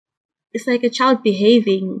it's like a child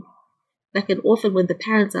behaving like an orphan when the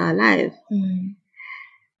parents are alive.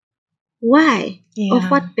 Why? Yeah.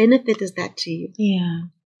 Of what benefit is that to you? Yeah.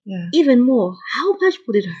 Yeah. Even more, how much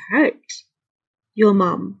would it hurt your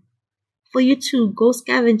mom for you to go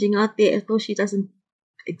scavenging out there as though she doesn't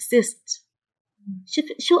exist?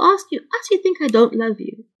 She'll ask you, think I don't love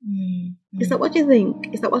you? Is that what you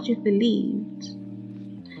think? Is that what you've believed?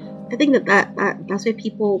 I think that's where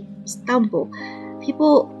people stumble.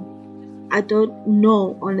 I don't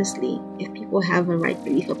know, honestly, if people have a right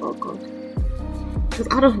belief about God. Because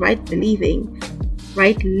out of right believing,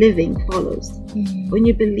 right living follows. When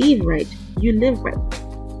you believe right, you live right.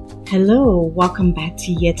 Hello, welcome back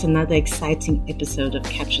to yet another exciting episode of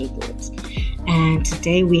Capture Thoughts. And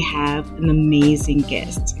today we have an amazing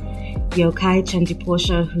guest, Yokai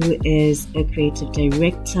Chandiposha, who is a creative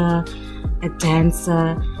director, a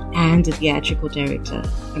dancer, and a theatrical director.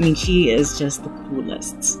 I mean, she is just the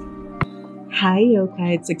coolest. Hi,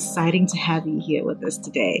 Yokai. It's exciting to have you here with us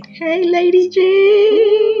today. Hey, Lady G.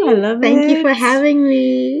 Ooh, I love it. Thank you for having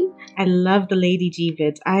me. I love the Lady G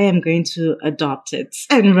bit. I am going to adopt it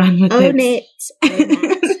and run with Own it.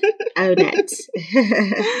 Own it.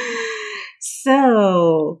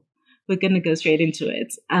 So we're going to go straight into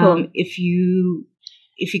it. Cool. If you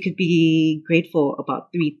could be grateful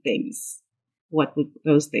about 3 things, what would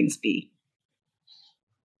those things be?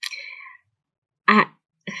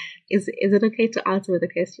 Is it okay to answer with a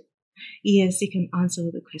question? Yes, you can answer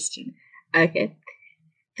with a question. Okay.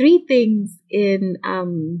 3 things in I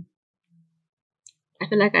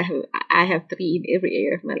feel like I have 3 in every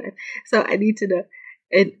area of my life. So I need to know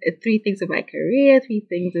 3 things in my career, 3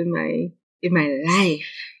 things in my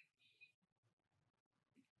life.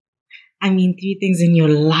 I mean 3 things in your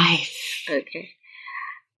life. Okay.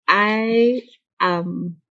 I'm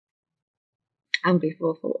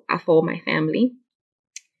grateful for my family.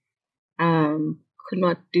 Could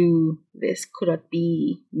not do this, could not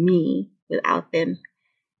be me without them.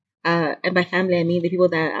 And by family, I mean the people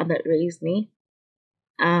that raised me.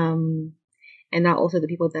 And now also the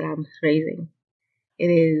people that I'm raising.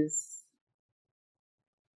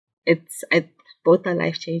 Both are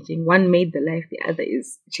life changing. One made the life, the other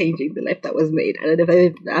is changing the life that was made. I don't know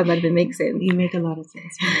if that even makes sense. You make a lot of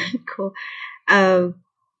sense. Cool. I'm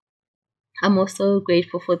also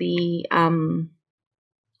grateful for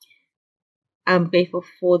I'm grateful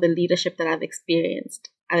for the leadership that I've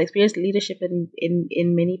experienced. I've experienced leadership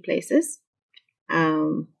in many places.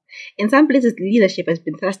 In some places, leadership has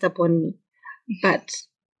been thrust upon me, but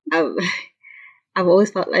I've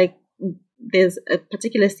always felt like there's a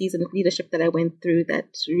particular season of leadership that I went through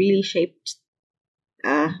that really shaped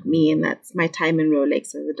me, and that's my time in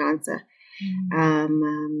Rolex as a dancer.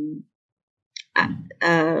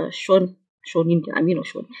 Sean,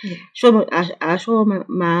 Yeah. Sean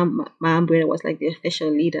Maambwera was like the official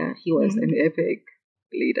leader. He was an epic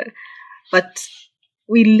leader. But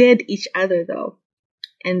we led each other though.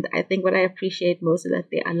 And I think what I appreciate most is that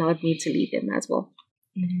they allowed me to lead them as well.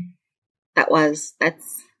 That's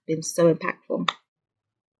been so impactful.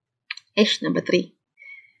 Number 3.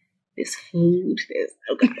 This food.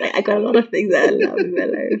 I got a lot of things that I love in my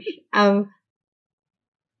life.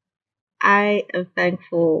 I am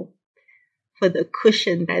thankful for the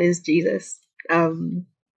cushion that is Jesus.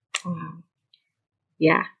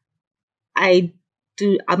 Yeah.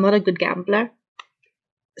 I'm not a good gambler.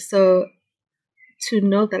 So to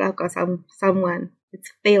know that I've got someone,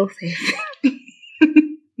 it's fail safe.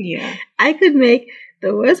 Yeah. I could make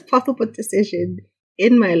the worst possible decision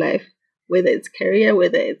in my life, whether it's career,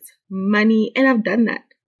 whether it's money, and I've done that.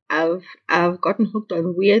 I've gotten hooked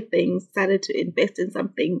on weird things, started to invest in some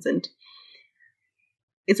things, and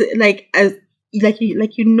it's the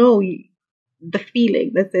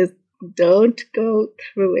feeling that says don't go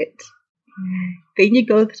through it. Then you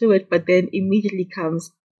go through it, but then immediately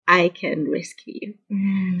comes I can rescue you.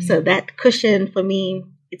 So that cushion for me,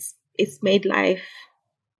 it's made life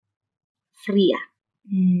freer.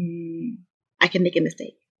 I can make a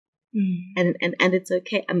mistake. And it's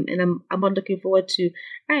okay. I'm not looking forward to,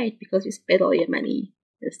 right, because you spent all your money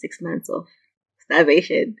in 6 months of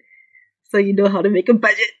starvation, so you know how to make a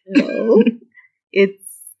budget. No.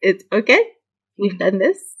 it's okay. We've done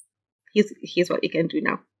this. Here's what you can do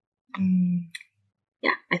now.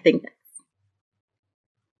 Yeah, I think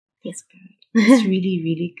that's good. That's really,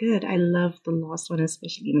 really good. I love the last one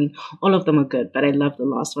especially. I mean, all of them are good, but I love the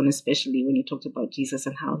last one especially when you talked about Jesus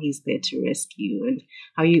and how he's there to rescue you and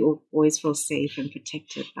how you always feel safe and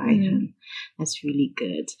protected by him. That's really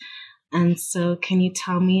good. And so can you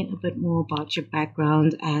tell me a bit more about your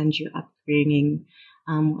background and your upbringing?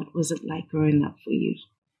 What was it like growing up for you?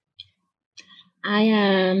 I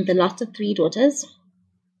am the last of 3 daughters.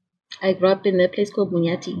 I grew up in a place called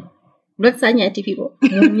Munyati. Not Sanyati people.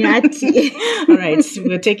 Munyati. All right,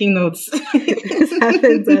 we're taking notes. This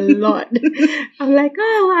happens a lot. I'm like,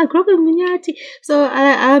 oh, I grew up in Munyati. So,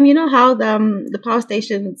 you know how the power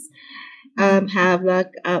stations have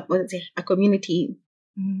like a community.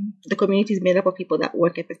 Mm-hmm. The community is made up of people that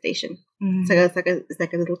work at the station. Mm-hmm. So it's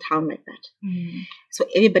like a little town like that. Mm-hmm. So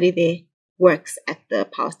everybody there works at the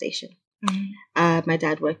power station. Mm-hmm. My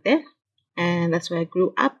dad worked there, and that's where I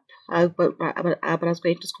grew up. But I was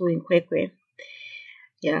going to school in Kwekwe.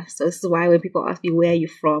 Yeah, so this is why when people ask me where are you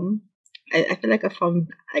from, I feel like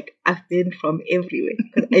I've been from everywhere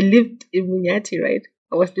because I lived in Munyati, right?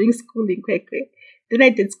 I was doing school in Kwekwe, then I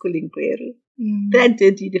did school in Kweru, then I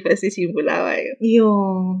did university in Bulawayo.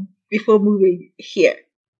 Yo, before moving here.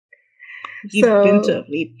 You've been to a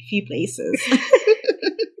few places.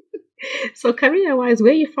 So career-wise,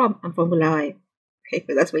 where are you from? I'm from Bulawayo. Okay,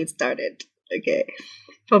 so that's where it started. Okay.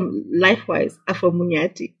 From life-wise, I'm from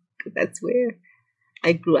Munyati. That's where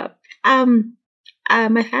I grew up.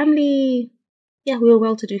 My family, we were a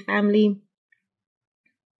well-to-do family.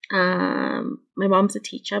 My mom's a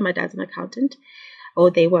teacher. My dad's an accountant.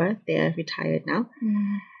 They were. They're retired now.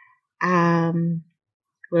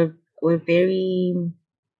 We're very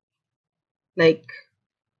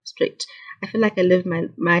strict. I feel like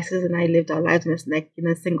my sisters and I lived our lives in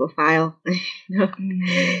a single file.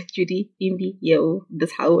 Judy, Imbi, yo,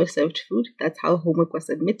 that's how we served food. That's how homework was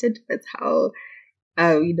submitted. That's how,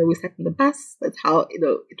 we sat in the bus. That's how,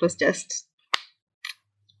 it was just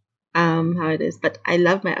how it is. But I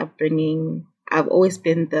love my upbringing. I've always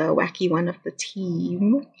been the wacky one of the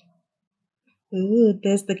team. Ooh,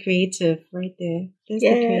 there's the creative right there. There's the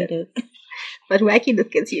creative. But wackiness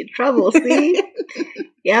gets you in trouble, see?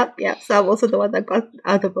 Yep. So I'm also the one that got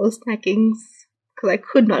out of most snackings because I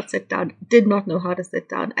could not sit down. Did not know how to sit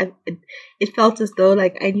down. It felt as though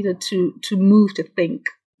I needed to move to think,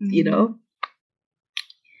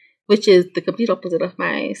 which is the complete opposite of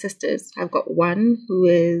my sisters. I've got one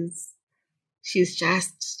she's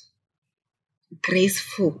just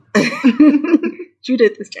graceful.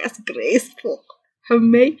 Judith is just graceful. Her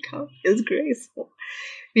makeup is graceful.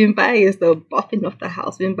 Wimbai is the boffin of the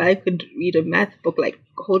house. Wimbai could read a math book,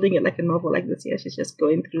 holding it like a novel like this. Yeah, she's just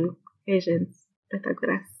going through patience. But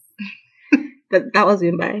that was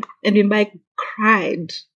Wimbai. And Wimbai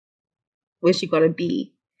cried when she got a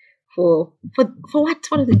B for what?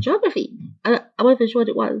 What is it? Geography. I wasn't sure what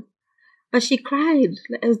it was. But she cried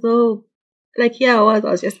as though, here I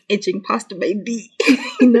was just edging past my B,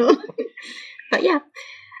 But yeah,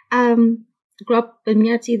 grew up in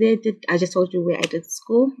Munyati there. I just told you where I did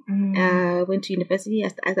school. Went to university. I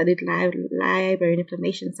studied library and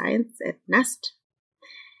information science at NUST.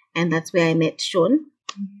 And that's where I met Sean,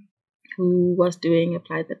 who was doing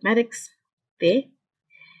applied mathematics there.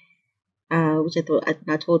 Which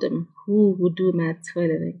I told him, who would do maths for a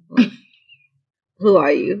living? Who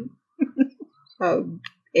are you?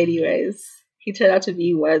 Anyways, he turned out to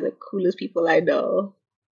be one of the coolest people I know.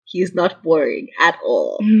 He's not boring at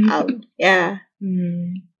all. Yeah.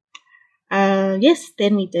 Yes,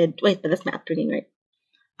 then we did. Wait, but that's my upbringing, right?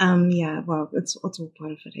 Yeah, well, it's all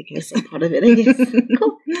part of it, I guess. It's part of it, I guess.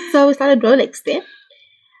 Cool. So we started Rolex there.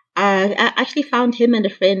 I actually found him and a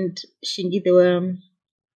friend, Shingi.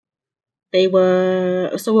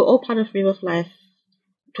 So we're all part of River of Life.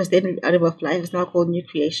 It was then River of Life. It's now called New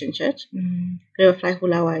Creation Church. River of Life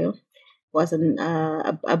Bulawayo was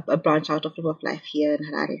a branch out of River of Life here in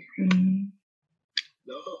Harare.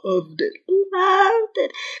 Loved it.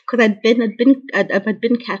 Because I'd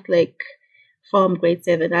been Catholic from grade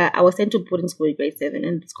 7. I was sent to boarding school in grade 7,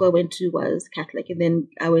 and the school I went to was Catholic. And then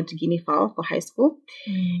I went to Guinea Fowl for high school,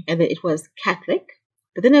 and then it was Catholic.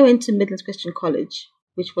 But then I went to Midlands Christian College,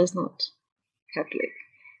 which was not Catholic.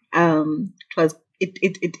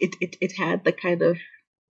 It had the kind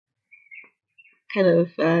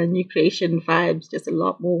of New Creation vibes, just a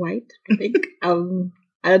lot more white, I think.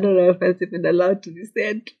 I don't know if that's even allowed to be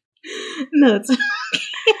said. No, it's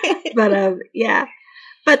okay. But yeah.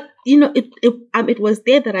 But it was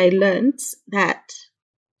there that I learned that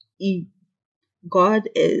God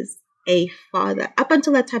is a father. Up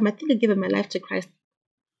until that time, I think I'd given my life to Christ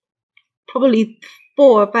probably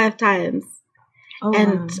 4 or 5 times. Oh,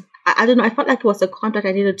 and wow. I don't know, I felt like it was a contract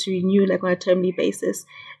I needed to renew on a termly basis,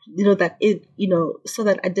 that it, so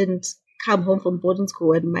that I didn't come home from boarding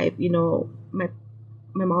school and my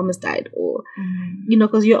mom has died, or,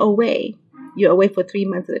 because you're away for 3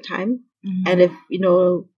 months at a time. And if,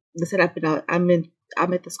 the setup, I'm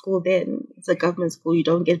at the school then, it's a government school, you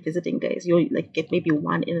don't get visiting days. You get maybe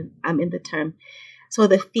one in the term. So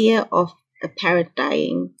the fear of a parent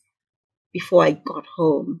dying before I got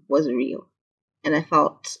home was real. And I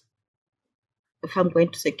felt, if I'm going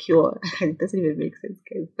to secure, it doesn't even make sense,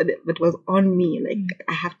 guys, but it was on me. Like,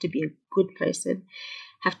 I have to be a good person,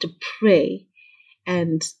 have to pray.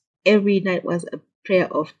 And every night was a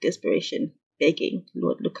prayer of desperation, begging,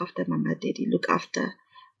 Lord, look after Mama, Daddy, look after,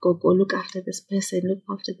 go, look after this person, look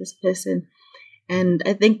after this person. And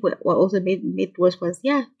I think what also made it worse was,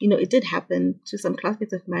 it did happen to some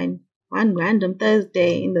classmates of mine. One random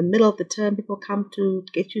Thursday in the middle of the term, people come to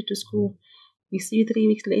get you to school. We see you 3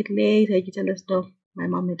 weeks later, you tell us, no, my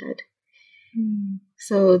mom had died.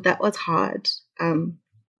 So that was hard. So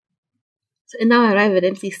now I arrive at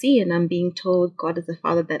MCC and I'm being told God is a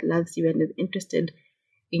father that loves you and is interested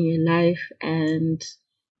in your life. And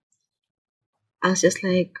I was just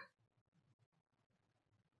like,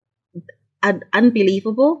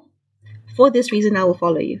 unbelievable. For this reason, I will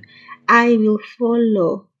follow you. I will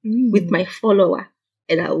follow with my follower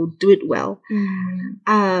and I will do it well.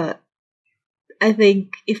 I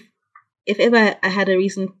think if ever I had a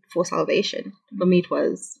reason for salvation, for me it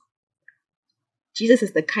was Jesus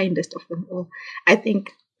is the kindest of them all. I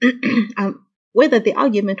think whether the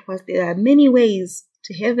argument was there are many ways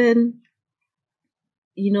to heaven,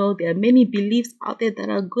 there are many beliefs out there that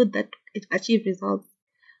are good that achieve results.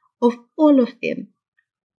 Of all of them,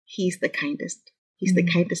 he's the kindest. He's the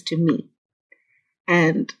kindest to me.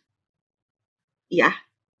 And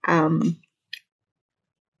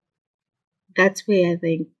that's where I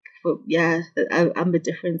think, the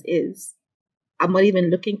difference is. I'm not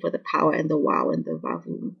even looking for the power and the wow and the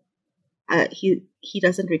vavoom. He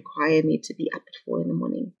doesn't require me to be up at 4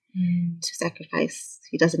 a.m. to sacrifice.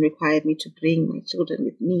 He doesn't require me to bring my children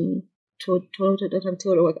with me. I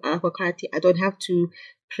don't have to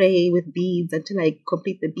pray with beads until I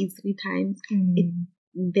complete the beads 3 times.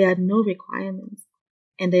 There are no requirements.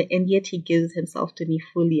 And yet he gives himself to me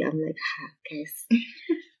fully. I'm like, guys,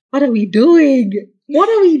 what are we doing? What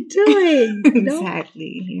are we doing?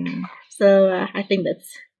 Exactly. Yeah. So I think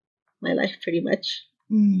that's my life pretty much.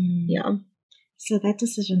 Yeah. So that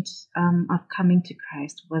decision of coming to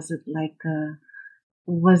Christ, was it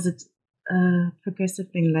a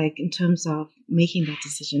progressive thing, like in terms of making that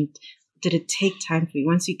decision? Did it take time for you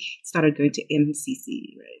once you started going to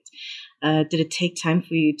MCC, right? Did it take time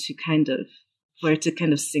for you to for it to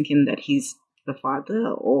kind of sink in that he's the father,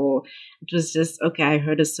 or it was just, okay, I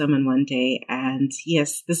heard a sermon one day and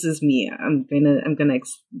yes, this is me. I'm gonna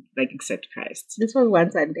accept Christ. This was one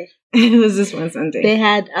Sunday. It was this one Sunday. They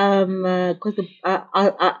had because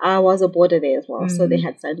I was a boarder there as well, so they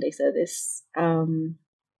had Sunday service every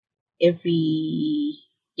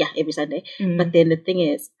Sunday. But then the thing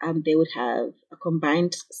is, they would have a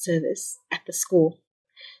combined service at the school.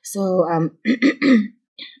 So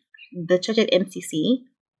the church at MCC,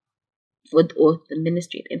 or the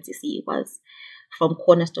ministry at MCC, was from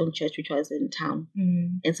Cornerstone Church, which was in town.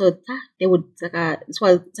 And so they would it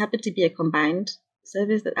happened to be a combined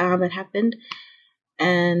service that happened,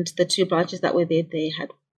 and the 2 branches that were there, they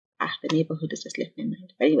had the neighborhood has just left my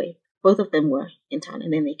mind. But anyway, both of them were in town,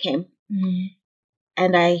 and then they came,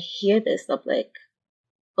 and I hear this of like,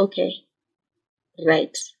 okay,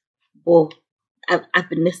 right, whoa, I've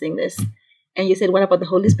been missing this. And you said, what about the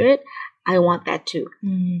Holy Spirit? I want that too.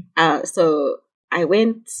 So I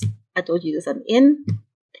went, I told Jesus I'm in,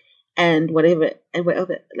 and whatever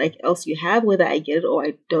else you have, whether I get it or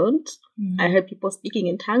I don't. I heard people speaking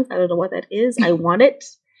in tongues. I don't know what that is. I want it.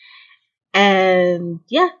 And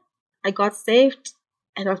I got saved,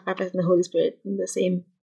 and I was baptized in the Holy Spirit in the same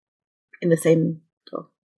go.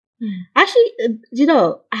 Actually,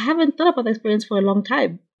 I haven't thought about the experience for a long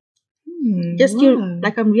time.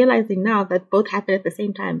 I'm realizing now that both happen at the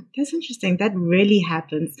same time. That's interesting. That really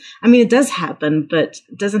happens. I mean, it does happen, but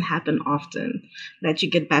it doesn't happen often that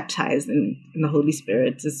you get baptized in the Holy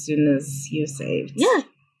Spirit as soon as you're saved. Yeah.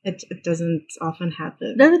 It doesn't often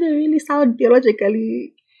happen. Doesn't it really sound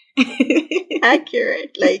theologically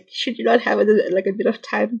accurate? Like, should you not have a bit of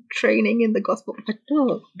time training in the gospel? But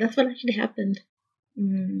no, that's what actually happened.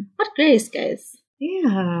 What grace, guys.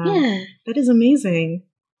 Yeah. That is amazing.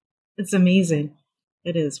 It's amazing.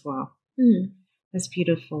 It is. Wow. That's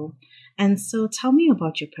beautiful. And so tell me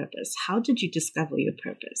about your purpose. How did you discover your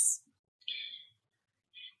purpose?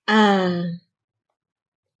 In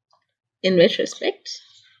retrospect,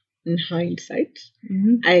 in hindsight,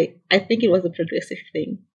 I think it was a progressive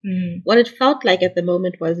thing. What it felt like at the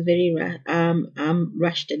moment was very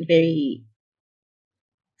rushed and very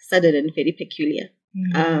sudden and very peculiar.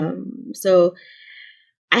 So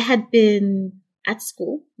I had been at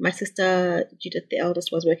school. My sister Judith, the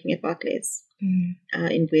eldest, was working at Barclays in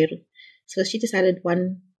Gweru. So she decided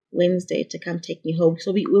one Wednesday to come take me home.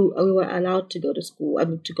 So we were allowed to go to school.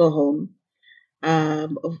 To go home,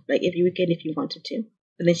 like every weekend if you wanted to.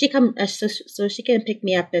 But then she come, so she can pick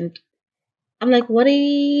me up, and I'm like, "What are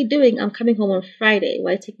you doing? I'm coming home on Friday.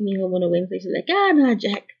 Why taking me home on a Wednesday?" She's like, "No,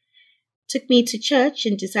 Jack." Took me to church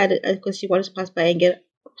and decided, because she wanted to pass by and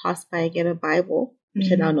get a Bible, which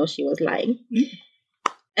I now know she was lying,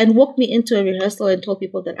 and walked me into a rehearsal and told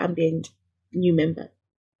people that I'm their new member.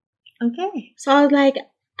 Okay. So I was like,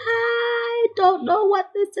 I don't know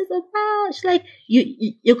what this is about. She's like,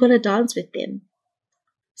 you're gonna dance with them.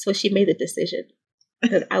 So she made the decision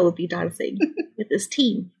that I will be dancing with this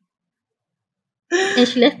team, and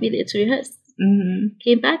she left me there to rehearse.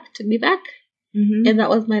 Came back, took me back, and that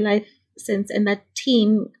was my life since. And that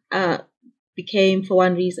team became for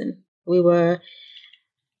one reason. We were,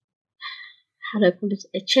 how do I call it,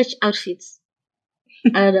 a church outfit. I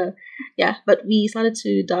don't know. Yeah, but we started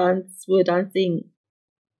to dance. We were dancing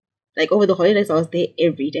like over the holidays. I was there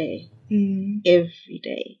every day. Every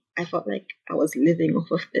day. I felt like I was living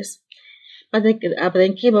off of this. But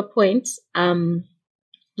then came a point,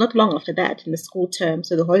 not long after that, in the school term.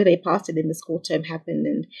 So the holiday passed, and then the school term happened,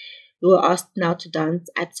 and we were asked now to dance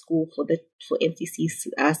at school for NCC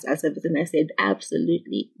service, and I said,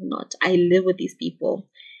 absolutely not. I live with these people,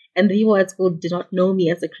 and the people at school did not know me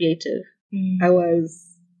as a creative. I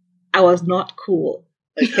was not cool.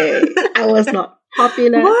 Okay, I was not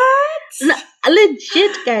popular. What? No,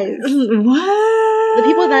 legit, guys. What? The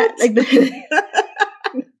people that like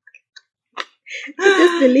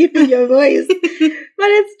just believe in your voice, but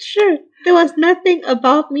it's true. There was nothing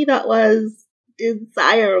about me that was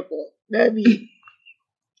desirable. I mean,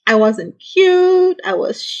 I wasn't cute. I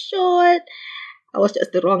was short. I was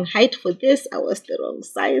just the wrong height for this. I was the wrong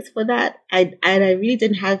size for that. I really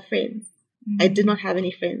didn't have friends. I did not have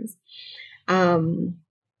any friends.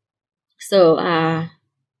 So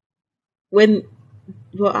when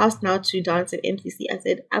we were asked now to dance at MCC, I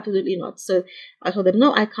said, absolutely not. So I told them,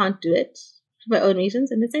 no, I can't do it for my own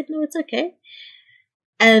reasons. And they said, no, it's okay.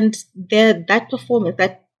 And that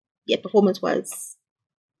performance was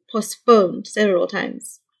postponed several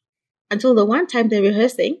times until the one time they're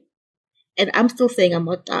rehearsing, and I'm still saying I'm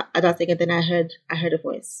not dancing, and then I heard a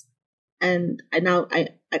voice, and I know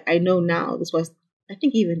now this was, I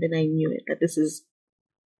think even then I knew it, that this is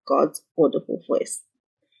God's audible voice,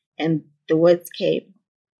 and the words came,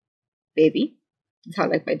 baby, it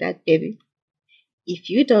sounded like my dad, baby, if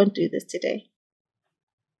you don't do this today,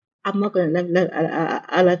 I'm not gonna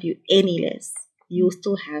love you any less. You will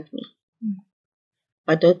still have me.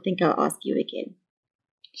 But don't think I'll ask you again.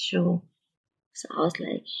 Sure. So I was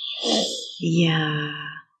like, hey. Yeah.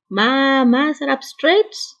 Ma sat up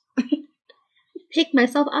straight, picked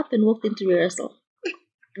myself up and walked into rehearsal.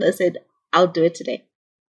 And I said, I'll do it today.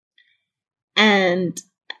 And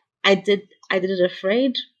I did it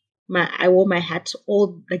afraid. I wore my hat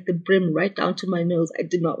all like the brim right down to my nose. I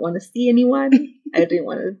did not want to see anyone. I didn't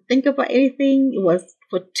want to think about anything. It was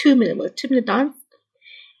for 2 minutes. It was a 2-minute dance.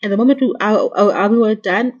 And the moment we were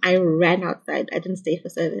done, I ran outside. I didn't stay for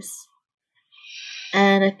service.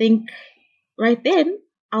 And I think right then,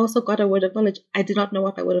 I also got a word of knowledge. I did not know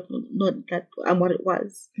what I would have known that and what it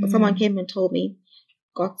was. But someone came and told me,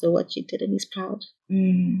 God saw what you did and he's proud.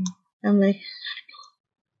 I'm like,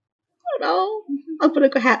 I don't know. I'm going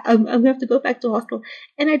to have to go back to hostel.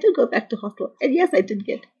 And I did go back to hostel. And yes, I did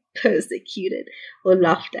get persecuted or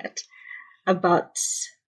laughed at about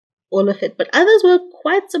all of it, but others were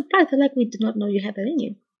quite surprised. They're like, we did not know you had that in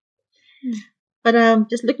you. But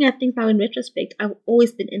just looking at things now in retrospect, I've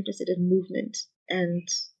always been interested in movement and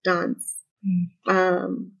dance.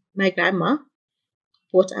 My grandma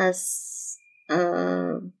bought us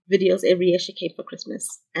videos every year she came for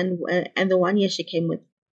Christmas, and the one year she came with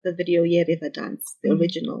the video Ye River Dance, the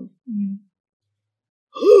original.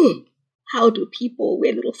 How do people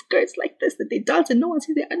wear little skirts like this that they dance and no one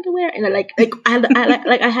sees their underwear? And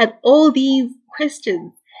I had all these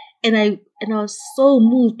questions, and I was so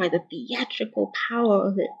moved by the theatrical power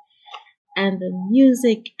of it, and the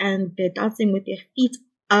music, and they're dancing with their feet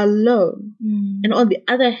alone. And on the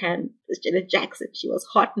other hand, there's Janet Jackson. She was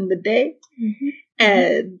hot in the day,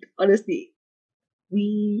 and honestly,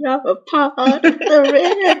 we are a part of the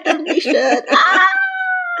rhythm nation.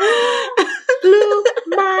 Blew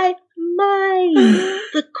my mind.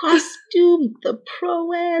 The costume, the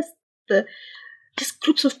prowess, just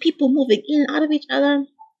groups of people moving in and out of each other.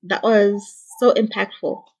 That was so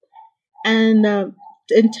impactful. And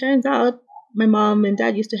it turns out my mom and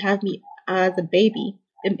dad used to have me as a baby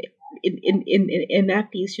in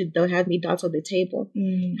nappies. They'll have me dance on the table.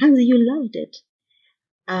 Hansi, you loved it.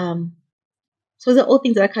 So those are all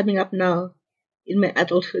things that are coming up now in my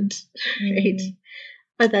adulthood, right?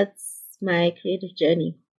 But that's my creative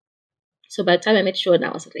journey. So by the time I met Sean,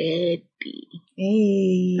 I was ready.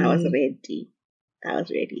 Hey. I was ready.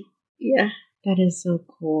 Yeah. That is so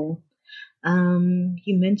cool.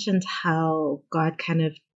 You mentioned how God kind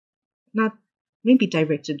of not maybe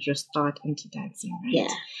directed your start into dancing, right?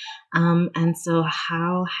 Yeah. And so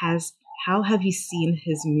how have you seen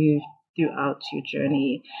his move throughout your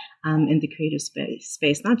journey in the creative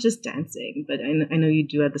space? Not just dancing, but I know you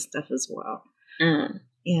do other stuff as well.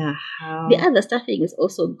 Yeah, how the other stuffing is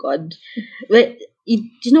also God. But you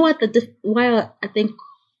know what? Why I think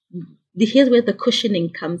here's where the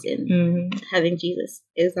cushioning comes in. Having Jesus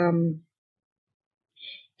is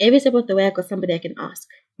every step of the way I got somebody I can ask.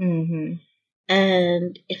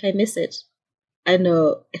 And if I miss it, I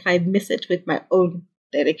know if I miss it with my own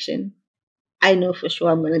direction, I know for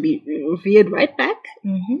sure I'm going to be veered right back.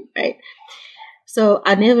 Right. So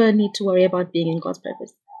I never need to worry about being in God's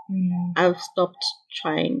purpose. I've stopped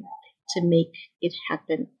trying to make it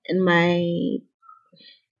happen. And my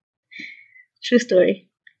true story,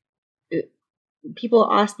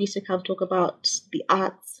 people ask me to come talk about the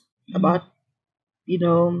arts, about,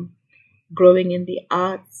 growing in the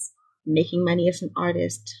arts, making money as an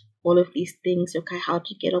artist, all of these things. Okay, how do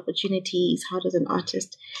you get opportunities? How does an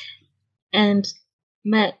artist? And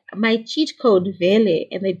my cheat code, Vele,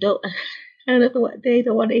 and they don't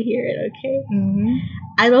want to hear it, okay?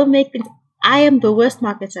 I don't make things. I am the worst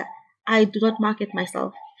marketer. I do not market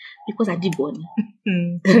myself because I did one.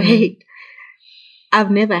 Right?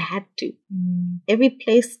 I've never had to. Every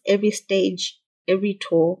place, every stage, every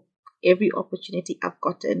tour, every opportunity I've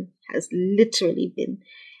gotten has literally been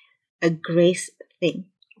a grace thing.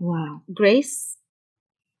 Wow. Grace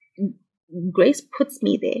puts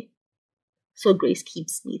me there. So grace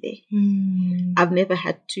keeps me there. I've never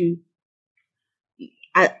had to.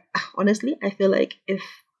 Honestly, I feel like if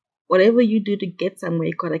whatever you do to get somewhere,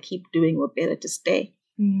 you gotta keep doing or better to stay.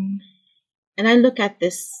 And I look at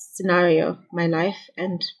this scenario, my life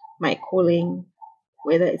and my calling,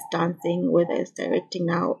 whether it's dancing, whether it's directing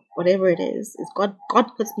now, whatever it is God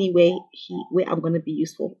puts me where I'm gonna be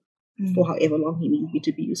useful for however long He needs me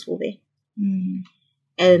to be useful there.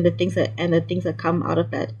 And the things that come out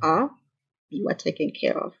of that are you are taken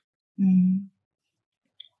care of.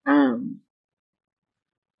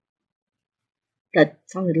 That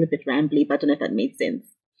sounds a little bit rambly, but I don't know if that made sense.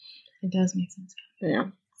 It does make sense.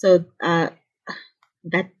 Yeah. So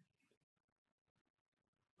that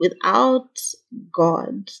without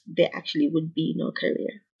God, there actually would be no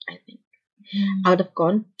career, I think. I would have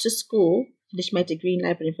gone to school, finished my degree in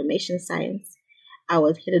library information science. I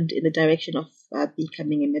was headed in the direction of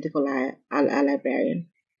becoming a medical librarian.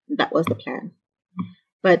 That was the plan.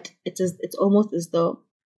 But it's almost as though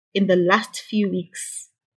in the last few weeks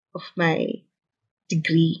of my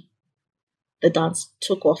degree, the dance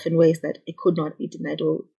took off in ways that it could not be denied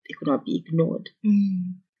or it could not be ignored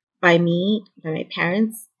by me, by my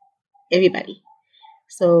parents, everybody.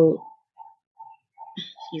 So,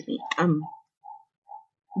 excuse me.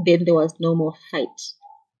 Then there was no more fight.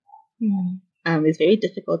 It's very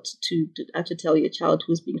difficult to tell your child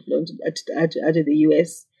who's being flown out of the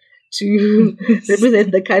US to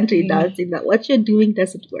represent the country dancing that what you're doing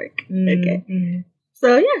doesn't work. Okay.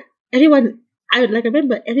 So yeah, I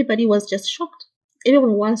remember everybody was just shocked.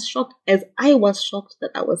 Everyone was shocked, as I was shocked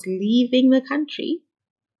that I was leaving the country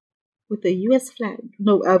with the US flag.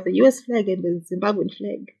 No, the US flag and the Zimbabwean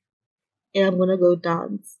flag. And I'm gonna go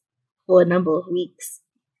dance for a number of weeks.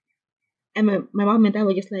 And my mom and dad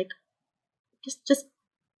were just like, just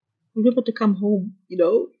remember to come home,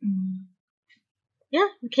 Yeah,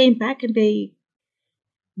 we came back and we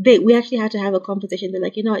actually had to have a conversation. They're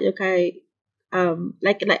like, you know what, okay,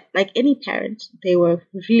 like any parent, they were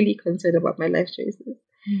really concerned about my life choices.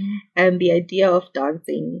 And the idea of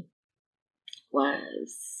dancing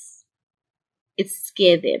it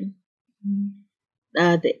scared them.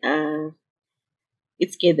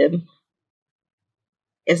 It scared them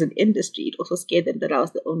as an industry. It also scared them that I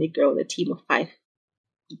was the only girl in a team of 5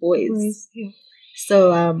 boys. Yeah.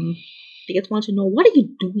 So they just want to know, what are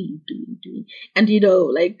you doing? And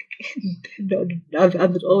I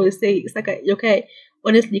would always say, it's like, okay,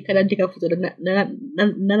 honestly, kana ndikafuta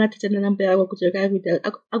nana tete namba yako kuti yakaita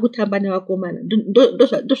akutamba nevakomana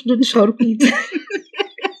ndozvauri kuita.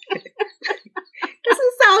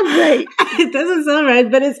 Doesn't sound right. It doesn't sound right,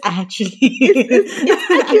 but it's actually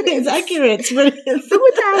it's accurate. But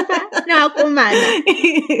akutamba nevakomana,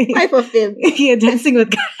 5 of them. You're dancing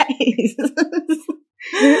with guys.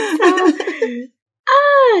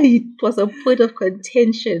 It was a point of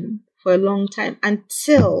contention for a long time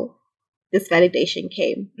until this validation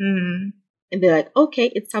came. And they're like,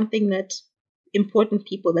 okay, it's something that important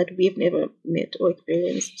people that we've never met or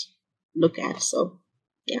experienced look at. So,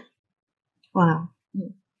 yeah. Wow.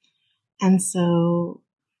 Mm. And so,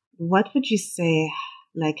 what would you say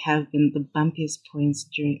have been the bumpiest points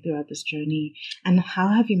throughout this journey, and how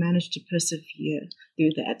have you managed to persevere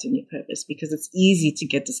through that in your purpose? Because it's easy to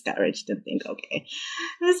get discouraged and think, okay,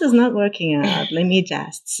 this is not working out. Let me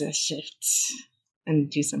just shift and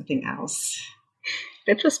do something else.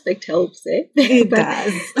 Retrospect helps, eh? It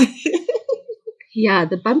does. Yeah,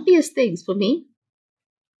 the bumpiest things for me,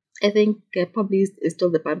 I think probably is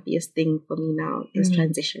still the bumpiest thing for me now is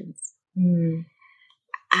transitions.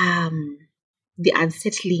 The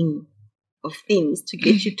unsettling of things to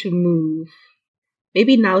get you to move.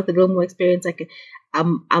 Maybe now with a little more experience,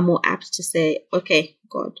 I'm more apt to say, okay,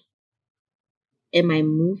 God, am I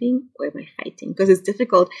moving or am I fighting? Because it's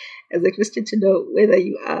difficult as a Christian to know whether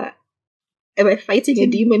you are, am I fighting a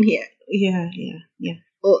demon here? Yeah.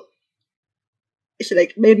 Or should I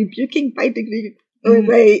be rebuking, fighting, or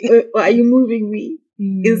are you moving me?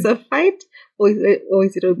 Is it a fight or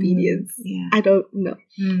is it obedience? Yeah. I don't know.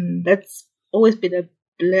 That's always been a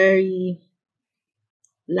blurry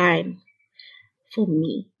line for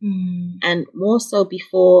me. And more so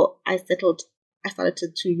before I started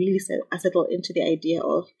to really settle into the idea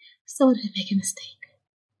of, so did I make a mistake?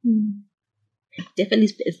 Definitely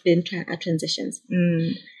it's been transitions.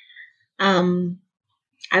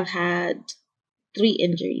 I've had 3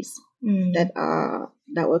 injuries that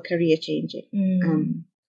were career changing.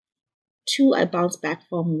 2 I bounced back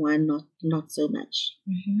from, 1 not so much.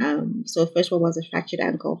 So the first one was a fractured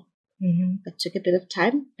ankle. That took a bit of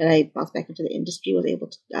time, but I bounced back into the industry, was able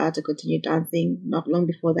to continue dancing. Not long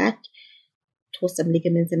before that, tore some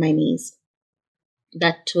ligaments in my knees.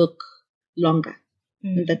 That took longer.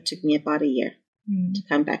 That took me about a year to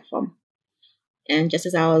come back from. And just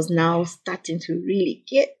as I was now starting to really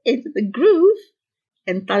get into the groove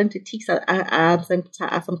and starting to teach some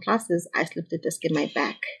classes, I slipped a disc in my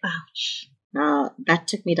back. Ouch. Now, that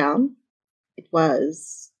took me down.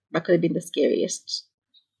 That could have been the scariest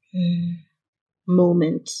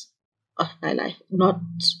moment of my life. Not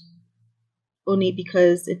only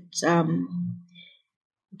because the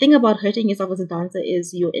thing about hurting yourself as a dancer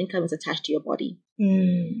is your income is attached to your body.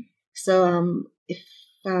 So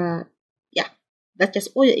that's just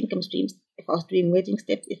all your income streams. If I was doing wedding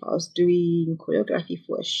steps, if I was doing choreography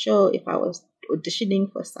for a show, if I was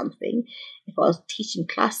auditioning for something, if I was teaching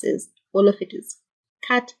classes, all of it is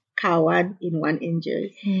cut, kawan in one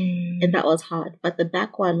injury. And that was hard. But the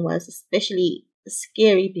back one was especially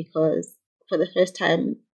scary because for the first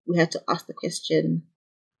time we had to ask the question,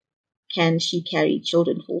 can she carry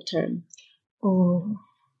children full term?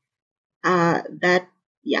 That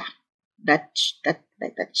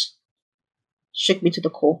shook me to the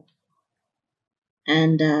core.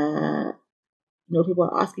 And people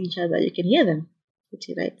are asking each other, you can hear them.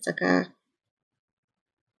 Right? It's like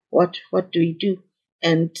what do we do?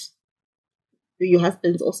 And your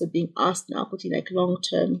husband's also being asked now, long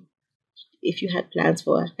term, if you had plans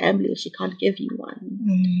for a family, she can't give you one.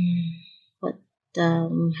 But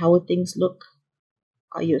how would things look?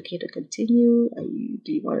 Are you okay to continue?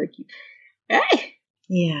 Do you want to keep? Hey!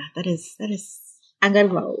 Yeah, that is. That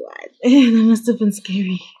must have been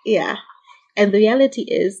scary. Yeah, and the reality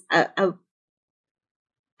is, I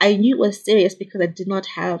knew it was serious because I did not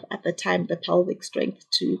have at the time the pelvic strength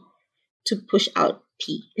to push out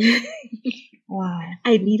pee. Wow.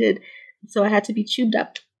 So I had to be tubed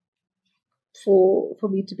up for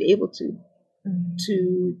me to be able to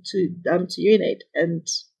urinate. And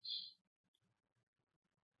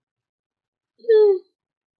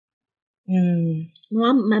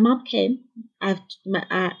my mom came. I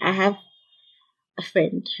have a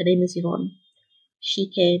friend. Her name is Yvonne.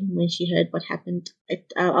 She came when she heard what happened.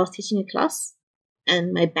 I was teaching a class,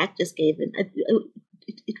 and my back just gave in.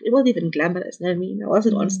 It wasn't even glamorous, you know what I mean? I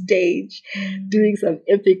wasn't on stage doing some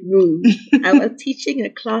epic move. I was teaching a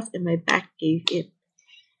class and my back gave in.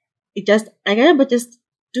 I remember just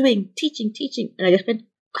teaching, and I just went,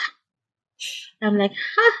 I'm like,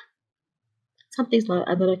 something's not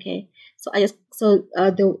okay. So it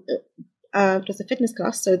was a fitness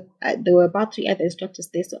class, so there were about 3 other instructors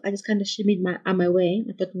there, so I just kind of shimmied on my way.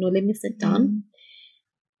 I thought, no, let me sit down.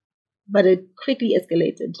 But it quickly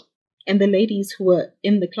escalated. And the ladies who were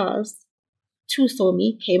in the class, 2 saw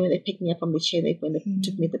me, came and they picked me up from the chair. They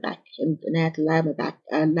took me to the back, and I had to lie on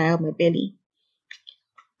my belly.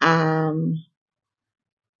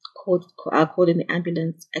 Called in the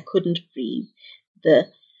ambulance. I couldn't breathe.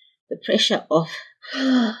 The pressure of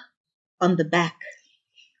on the back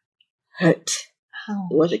hurt.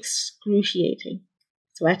 It was excruciating.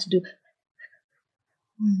 So I had to do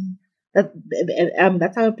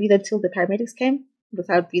That's how I breathed until the paramedics came. That's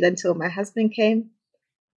how I breathed until my husband came,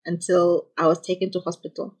 until I was taken to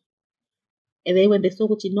hospital. And then when they saw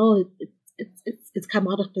what it's come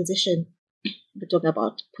out of position. They're talking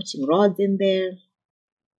about putting rods in there.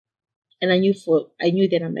 And I knew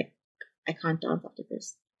then I'm like, I can't dance after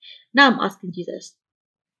this. Now I'm asking Jesus,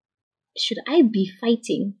 should I be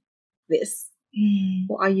fighting this?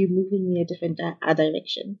 Or are you moving me in a different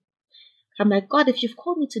direction? I'm like, God, if you've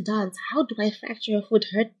called me to dance, how do I fracture a foot,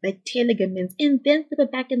 hurt like tear ligaments, and then put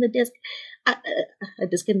it back in the disc, a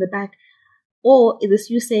disc in the back? Or is this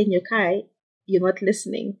you saying, Yokai, you're not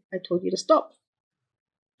listening? I told you to stop.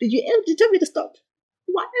 Did you tell me to stop?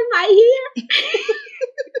 Why am I here?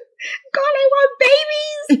 God, I want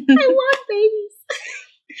babies. I want babies.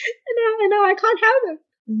 and now I can't have them.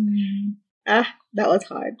 That was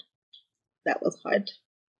hard. That was hard.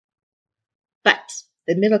 But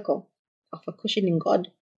the miracle of a cushioning God,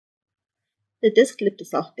 the disc slipped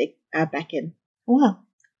itself back in. Wow.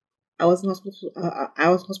 I was in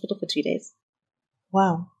hospital for 2 days.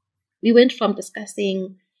 Wow. We went from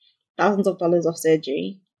discussing thousands of dollars of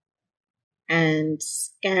surgery and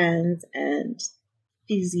scans and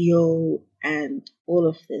physio and all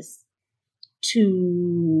of this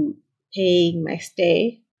to paying my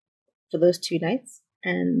stay for those 2 nights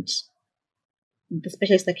and the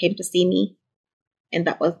specialist that came to see me, and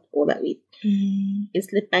that was all that week. It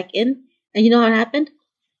slipped back in, and you know what happened?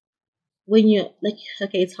 When you're like,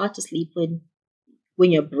 okay, it's hard to sleep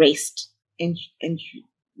when you're braced and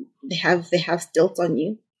they have stilts on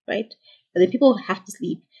you, right? But then people have to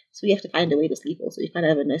sleep, so you have to find a way to sleep. Also, you can't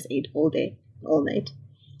have a nurse aid all day, all night.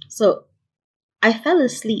 So I fell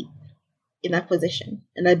asleep in that position,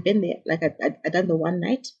 and I'd been there, like I'd done the one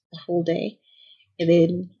night, the whole day, and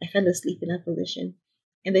then I fell asleep in that position.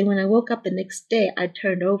 And then when I woke up the next day, I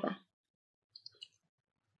turned over,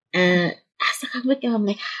 and I'm waking up, I'm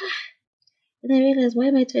like, and I realized, why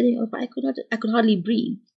am I turning over? I could hardly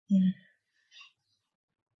breathe.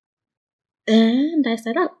 And I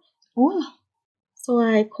sat up. Wow. So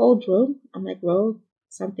I called Ro. I'm like, Ro,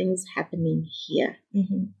 something's happening here.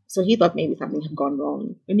 So he thought maybe something had gone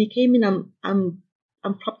wrong. When he came in, I'm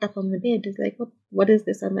propped up on the bed. He's like, what is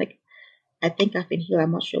this? I'm like, I think I've been healed.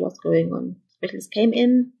 I'm not sure what's going on. Specialist came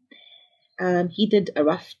in. He did a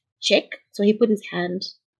rough check. So he put his hand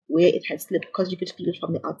where it had slipped because you could feel it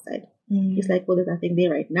from the outside. He's like, well, there's nothing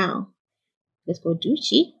there right now. Let's go do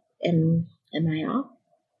MIR,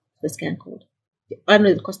 the scan code. I know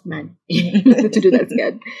it cost money to do that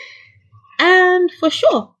scan. And for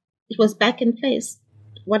sure, it was back in place.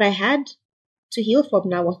 What I had to heal from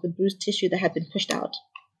now was the bruised tissue that had been pushed out.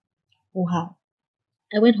 Wow.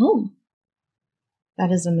 I went home.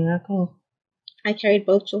 That is a miracle. I carried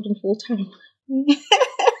both children full time.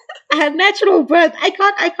 I had natural birth. I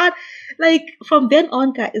can't, like, from then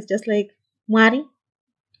on, it's just like, Mari,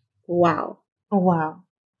 wow. Oh, wow.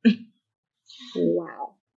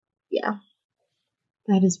 Wow. Yeah.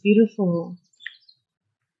 That is beautiful.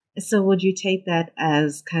 So would you take that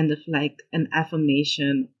as kind of like an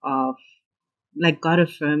affirmation of like God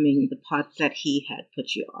affirming the path that he had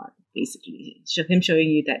put you on, basically? Him showing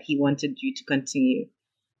you that he wanted you to continue.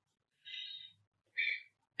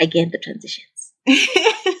 Again, the transitions.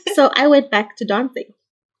 So I went back to dancing.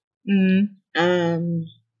 And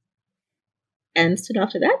soon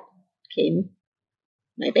after that came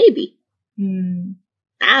my baby.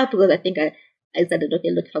 Because I think I said,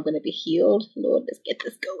 okay, look, if I'm going to be healed, Lord, let's get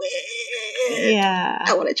this going. Yeah.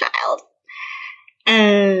 I want a child.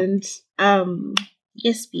 And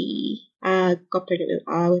yes, we got pregnant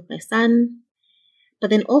with my son. But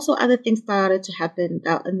then also other things started to happen,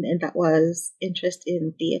 and that was interest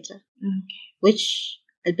in theater, which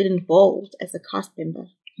I'd been involved as a cast member.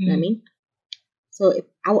 You know what I mean? So if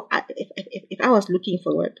I was looking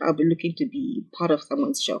for work, I'll be looking to be part of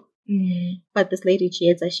someone's show. But this lady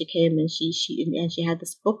Chiesa, she came and she had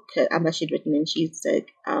this book that she'd written, and she said,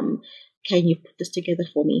 "Can you put this together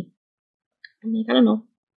for me?" I'm like, I don't know.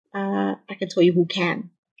 I can tell you who can.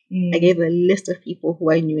 I gave her a list of people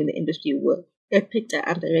who I knew in the industry were. I picked her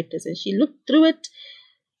up directors, and she looked through it,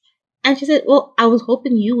 and she said, "Well, I was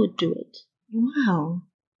hoping you would do it." Wow.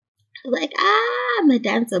 I was like, I'm a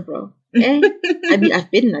dancer, bro. Okay? I mean, I've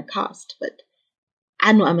been in a cast, but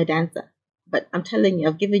I know I'm a dancer. But I'm telling you,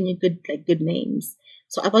 I've given you good names.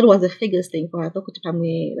 So I thought it was a figures thing for her. I thought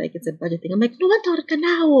like it's a budget thing. I'm like,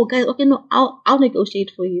 no, guys. Okay, no, I'll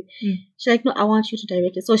negotiate for you. She's like, no, I want you to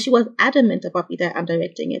direct it. So she was adamant about me that I'm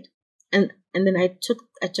directing it. And then I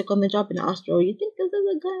took on the job and I asked her, you think this is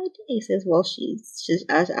a good idea? He says, well, she's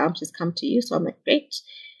come to you. So I'm like, great.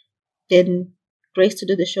 Then Grace to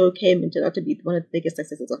do the show came and turned out to be one of the biggest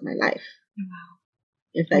successes of my life. Wow.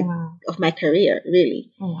 In fact, of my career,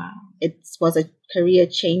 really. Oh, wow. It was a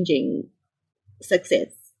career-changing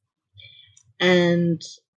success. And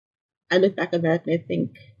I look back on that and I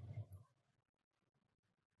think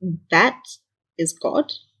that is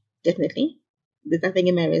God, definitely. There's nothing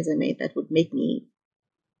in my resume that would make me...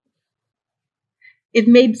 It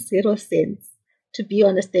made zero sense to be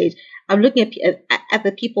on a stage. I'm looking at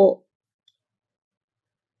the people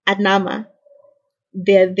at NAMA.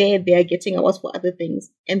 They're there, they're getting awards for other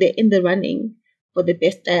things, and they're in the running for the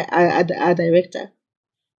best director.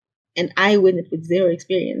 And I win it with zero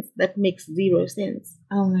experience. That makes zero sense.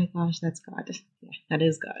 Oh my gosh, that's God. Yeah, that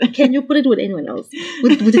is God. Can you put it with anyone else?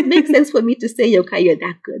 Would it make sense for me to say, Yokai, you're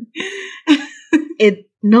that good?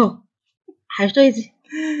 No.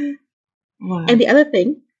 Wow. And the other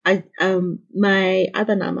thing, my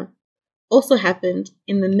other NAMA also happened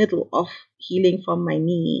in the middle of healing from my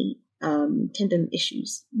knee tendon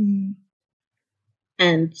issues.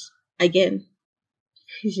 And again,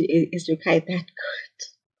 is Yokai that good?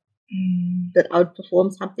 That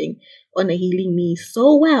outperformed something on a healing knee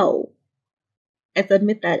so well as to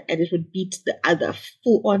admit that, and it would beat the other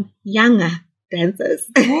full-on younger dancers.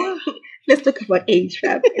 Let's talk about age,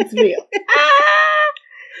 fam. It's real.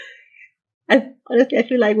 Honestly, I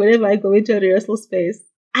feel like whenever I go into a rehearsal space,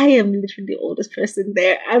 I am literally the oldest person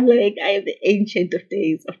there. I'm like, I am the ancient of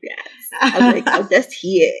days of dance. I'm like, I'm just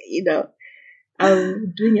here,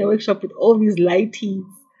 I'm doing a workshop with all these lighties.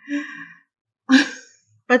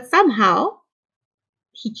 But somehow,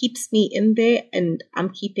 he keeps me in there and I'm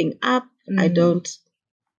keeping up. I don't,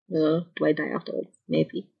 do I die afterwards?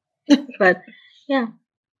 Maybe. But, yeah.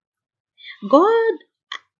 God,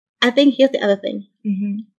 I think here's the other thing.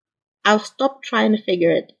 I've stopped trying to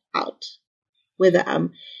figure it out. Whether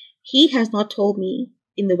he has not told me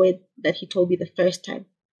in the way that he told me the first time,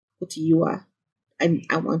 what you are, and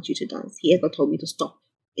I want you to dance. He has not told me to stop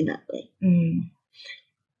in that way.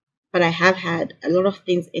 But I have had a lot of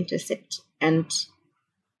things intersect and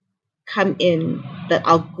come in that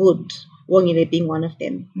are good. Wongile being one of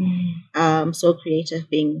them. So Creative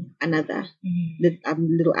being another.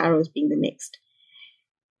 Little Arrows being the next.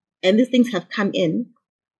 And these things have come in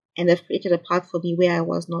and have created a path for me where I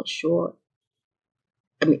was not sure.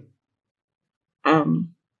 I mean,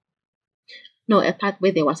 no, a path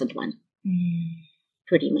where there wasn't one.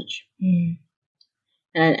 Pretty much.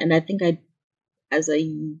 And I think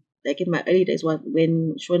like in my early days,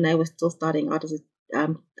 when Sean and I were still starting out as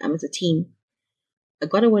a team, I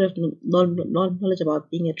got a word of knowledge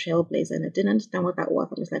about being a trailblazer, and I didn't understand what that was.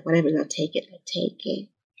 I was like, whatever, I'll take it.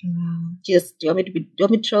 Just, do you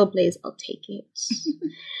want me to trailblaze? I'll take it.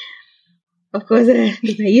 Of course,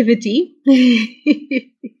 naivety,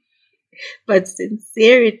 but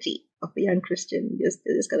sincerity of a young Christian. Just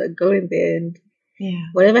gotta go in there and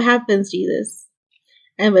whatever happens, Jesus.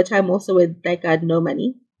 And by the time also with like I had no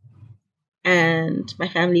money, and my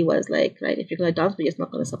family was like, right, if you're gonna dance, we're just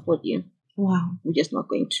not gonna support you. Wow, we're just not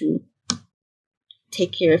going to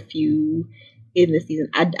take care of you in the season.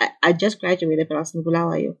 I just graduated, but I was in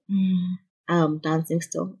Bulawayo, dancing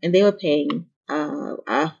still, and they were paying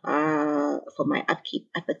for my upkeep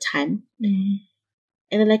at the time. And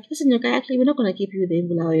they're like, listen, Yokai, actually, we're not going to keep you in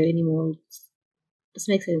Bulawayo anymore. This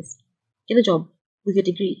makes sense. Get a job with your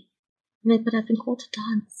degree. I'm like, but I've been called to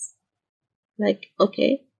dance. Like,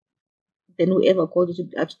 okay. Then whoever called you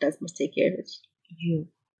to dance must take care of it. You.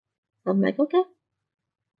 I'm like, okay.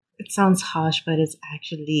 It sounds harsh, but it's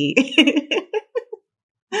actually...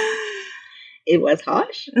 It was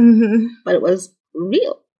harsh, but it was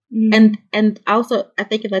real. And also, I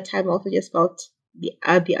think at that time, I also just felt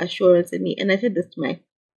the assurance in me. And I said this to my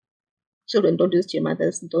children: don't do this to your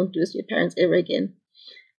mothers, don't do this to your parents ever again.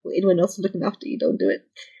 Or anyone else looking after you, don't do it.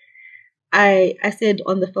 I said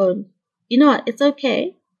on the phone, you know what, it's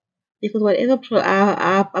okay, because whatever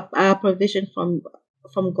our provision from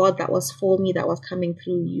God that was for me, that was coming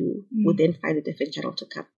through you, would then find a different channel to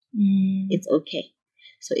come. It's okay.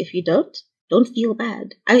 So if you don't feel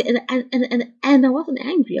bad. And I wasn't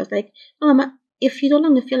angry. I was like, no, Mama, if you no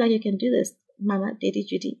longer feel like you can do this, Mama, Daddy,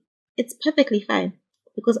 Judy, it's perfectly fine,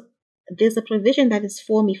 because there's a provision that is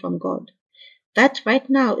for me from God. That right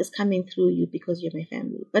now is coming through you because you're my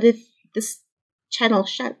family. But if this channel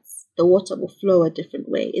shuts, the water will flow a different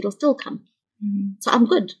way. It'll still come. So I'm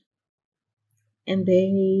good. And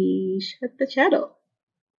they shut the channel.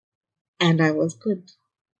 And I was good.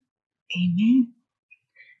 Amen.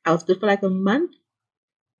 I was good for like a month.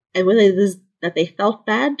 And whether it is that they felt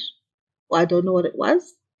bad, or I don't know what it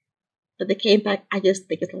was, but they came back, I just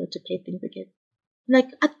think it's started to pay things again. Like,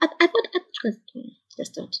 I thought,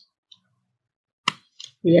 just don't.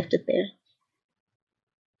 We left it there.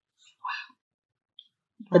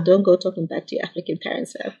 But don't go talking back to your African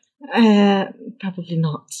parents, huh? Probably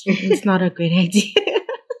not. It's not a great idea.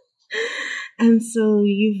 And so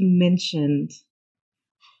you've mentioned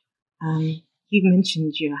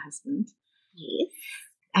your husband. Yes.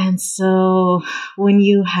 And so when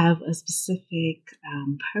you have a specific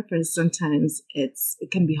purpose, sometimes it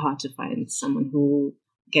can be hard to find someone who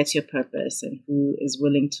gets your purpose and who is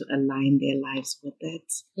willing to align their lives with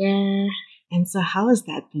it. Yeah. And so how has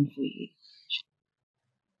that been for you?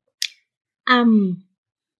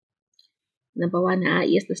 Number one,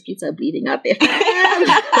 yes, the streets are bleeding out there.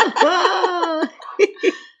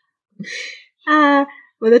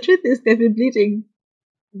 But the truth is, they've been bleeding.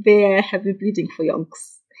 They have been bleeding for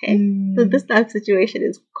yonks. Okay? So this type of situation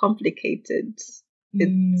is complicated.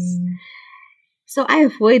 So I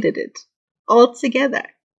avoided it altogether.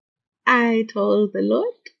 I told the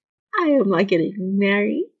Lord, I am not getting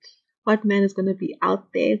married. What man is going to be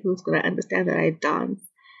out there who's going to understand that I dance?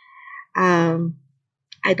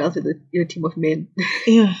 I dance with a team of men.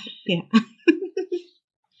 Yeah.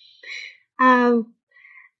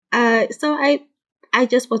 So I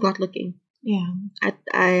just was not looking. Yeah.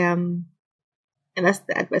 And that's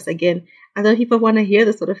the advice again. I don't know if people want to hear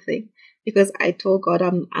this sort of thing, because I told God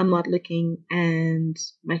I'm not looking, and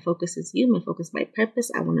my focus is you. My focus is my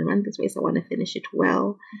purpose. I want to run this race. I want to finish it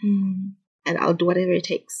well, and I'll do whatever it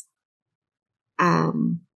takes.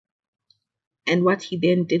 And what he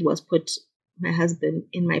then did was put my husband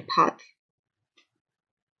in my path.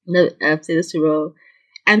 No, I've said this to Ro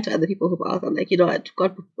and to other people who are out. I'm like, you know what?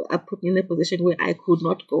 God put me in a position where I could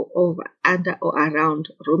not go over, under, or around.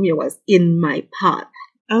 Romeo was in my path.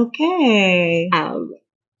 Okay.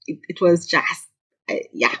 It was just,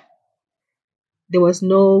 there was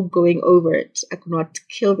no going over it. I could not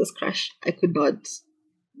kill this crush. I could not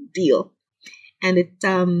deal. And it,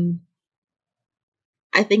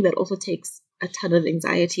 I think that also takes a ton of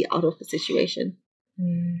anxiety out of the situation.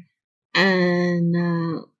 And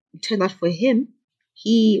it turned out for him,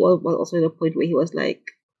 he was also at a point where he was like,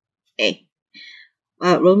 hey,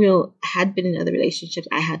 Romeo had been in other relationships.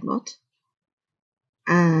 I had not.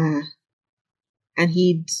 And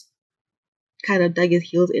he'd kind of dug his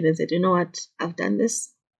heels in and said, you know what, I've done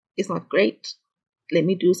this. It's not great. Let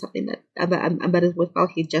me do something that is worthwhile.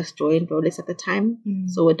 He just joined Rolex at the time.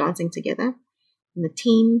 So we're dancing together in the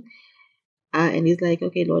team. And he's like,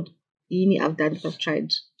 okay, Lord, I've done what I've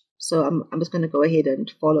tried. So I'm just going to go ahead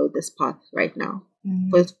and follow this path right now.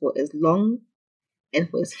 For as long and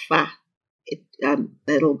for as far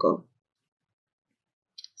it'll go.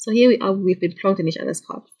 So here we are. We've been plugged in each other's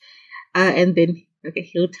paths. And then, okay,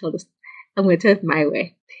 he'll tell us, I'm going to tell it my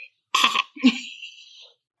way.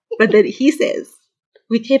 But then he says,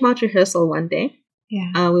 we came out rehearsal one day.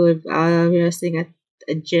 Yeah. We were rehearsing at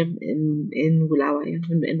a gym in Bulawayo,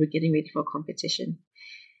 and we're getting ready for a competition.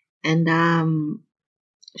 And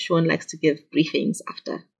Sean likes to give briefings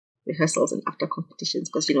after rehearsals and after competitions,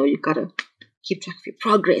 because you gotta keep track of your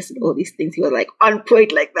progress and all these things. He was like on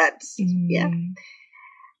point like that. Yeah.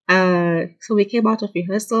 So we came out of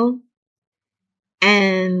rehearsal,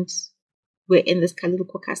 and we're in this kind of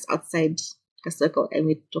little podcast outside a circle, and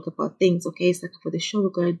we talk about things. Okay, it's like, for the show we're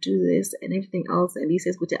gonna do this and everything else. And he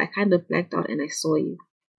says, I kind of blacked out and I saw you,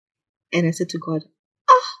 and I said to God,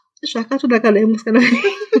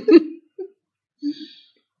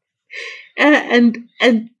 and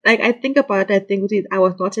like I think about it, I think I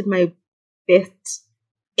was not in my best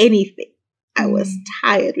anything. I was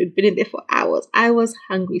tired. We'd been in there for hours. I was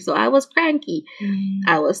hungry, so I was cranky.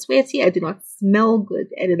 I was sweaty. I did not smell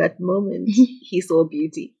good. And in that moment, he saw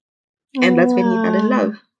beauty. And that's when he fell in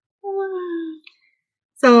love.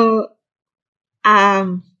 So,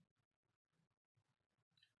 I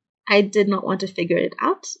did not want to figure it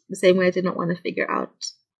out the same way I did not want to figure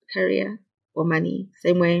out career or money.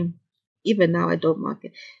 Same way, even now, I don't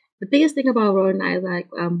market. The biggest thing about Ro and I,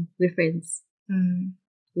 like, we're friends.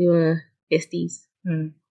 We were besties.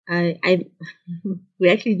 We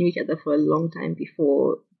actually knew each other for a long time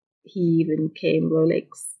before he even came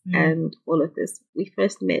Rolex and all of this. We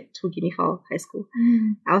first met through Guinea Fowl High School.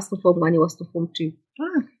 I was in Form 1, he was in Form 2.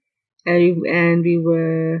 And we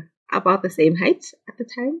were about the same height at the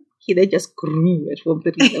time. He then just grew at Form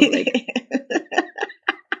 3. I was like,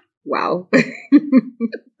 wow.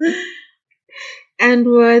 And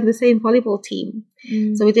we're in the same volleyball team.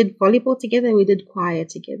 So we did volleyball together. We did choir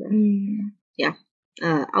together. Yeah.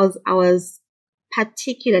 I was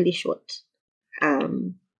particularly short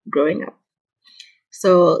growing up.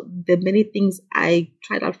 So the many things I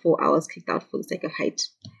tried out for, I was kicked out for the sake of height.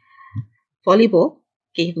 Volleyball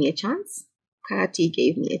gave me a chance. Karate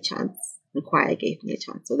gave me a chance. the choir gave me a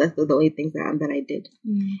chance. So that's the only things that I did.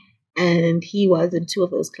 And he was in 2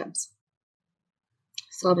 of those clubs.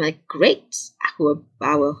 So I'm like, great.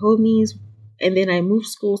 Our homies. And then I moved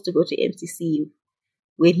schools to go to MCC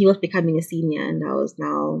when he was becoming a senior and I was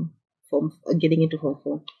now getting into Form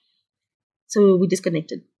 4. So we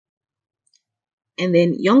disconnected. And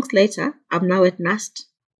then yonks later, I'm now at NAST,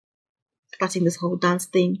 starting this whole dance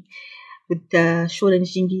thing with Shol and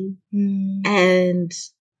Jingi. And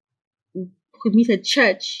we meet at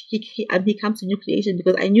church. He comes to New Creation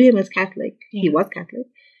because I knew him as Catholic. Yeah. He was Catholic.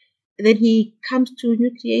 And then he comes to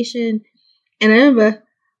New Creation. And I remember,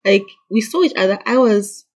 like, we saw each other.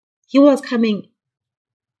 He was coming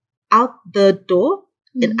out the door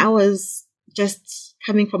and I was just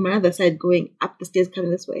coming from another side, going up the stairs,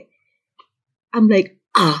 coming this way. I'm like,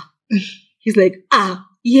 He's like,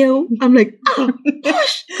 yo. I'm like,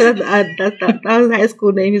 Posh. That was his high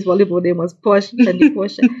school name. His volleyball name was Posh.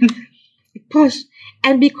 Posh.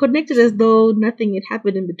 And we connected as though nothing had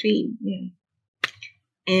happened in between. Yeah.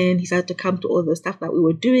 And he started to come to all the stuff that we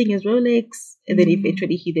were doing as Rolex. And then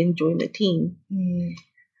eventually he then joined the team.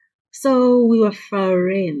 So we were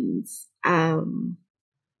friends. And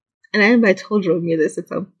I remember I told Romeo this at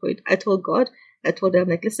some point. I told God, him,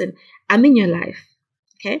 like, listen, I'm in your life.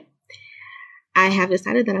 Okay? I have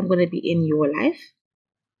decided that I'm going to be in your life.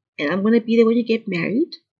 And I'm going to be there when you get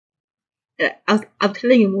married. I'm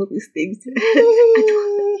telling him all these things.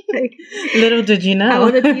 Little did you know. I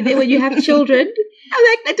want to be there when you have children. I'm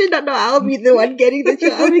like, I did not know I'll be the one getting the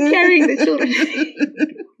children. I'll be carrying the children.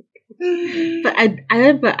 But I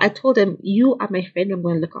remember I told him, you are my friend. I'm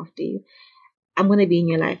going to look after you. I'm going to be in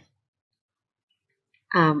your life.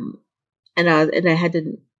 And I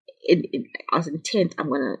was intent. I'm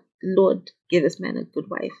going to, Lord, give this man a good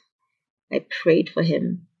wife. I prayed for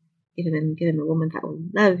him. Give him a woman that will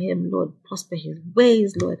love him. Lord, prosper his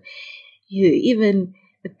ways. Lord,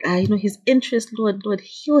 his interest. Lord,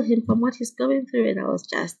 heal him from what he's going through. And I was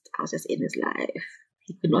just in his life.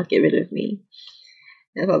 He could not get rid of me.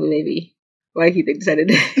 That's probably maybe why he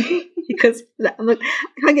decided because I'm like,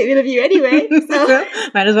 I can't get rid of you anyway. So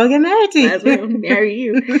might as well get married to you. Might as well marry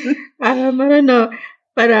you. I don't know,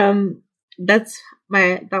 but that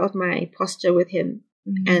was my posture with him,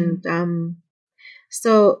 and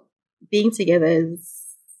so being together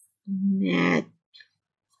is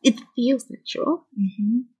it feels natural.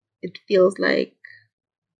 It feels like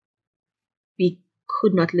we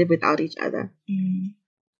could not live without each other.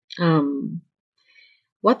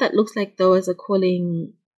 What that looks like, though, is a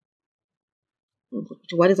calling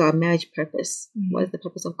to what is our marriage purpose? What is the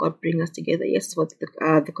purpose of God bringing us together? Yes, it's what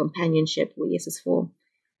the companionship. Yes, it's for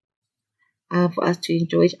us to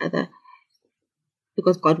enjoy each other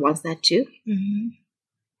because God wants that too.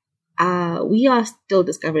 We are still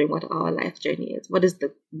discovering what our life journey is. What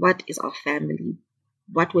is our family?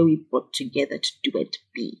 What were we brought together to do and to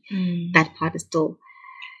be? That part is still,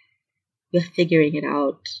 we're figuring it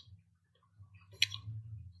out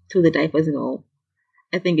through the diapers and all.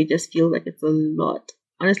 I think it just feels like it's a lot.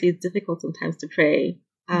 Honestly, it's difficult sometimes to pray.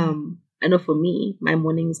 I know for me, my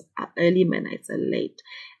mornings are early, my nights are late.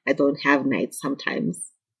 I don't have nights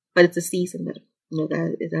sometimes, but it's a season that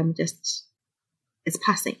it's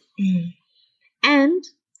passing. And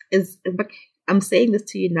I'm saying this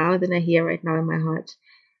to you now, then I hear right now in my heart,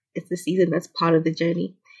 it's the season that's part of the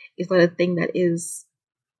journey. It's not a thing that is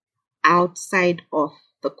outside of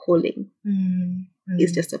the calling.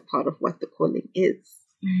 It's just a part of what the calling is.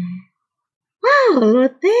 Wow,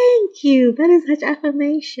 Lord, thank you. That is such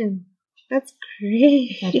affirmation. That's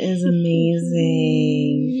great. That is amazing.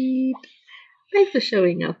 Thanks for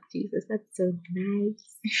showing up, Jesus. That's so nice.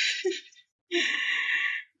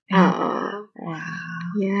 Wow.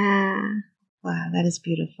 Yeah. Wow, that is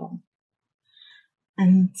beautiful.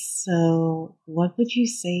 And so, what would you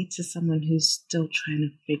say to someone who's still trying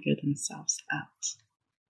to figure themselves out?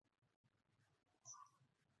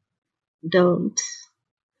 Don't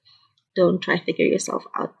try to figure yourself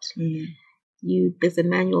out. There's a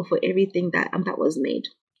manual for everything that was made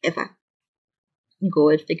ever. Go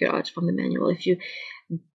and figure out from the manual.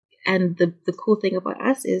 And the cool thing about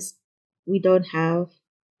us is we don't have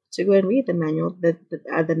to go and read the manual.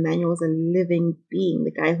 The manual is a living being.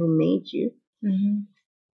 The guy who made you,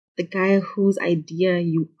 the guy whose idea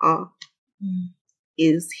you are,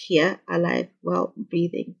 is here, alive, well,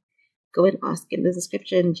 breathing. Go and ask him. There's a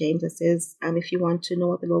scripture in James that says, if you want to know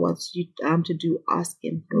what the Lord wants you to do, ask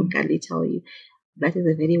him. He'll gladly tell you. That is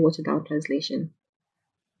a very watered down translation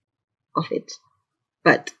of it.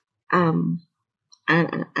 But another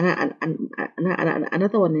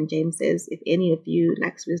one in James says, if any of you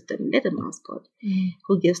lacks wisdom, let him ask God,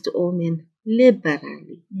 who gives to all men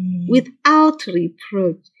liberally, without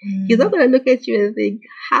reproach. He's not going to look at you and think,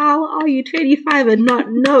 how are you 25 and not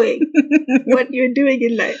knowing what you're doing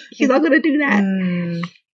in life? He's not going to do that.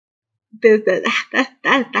 There's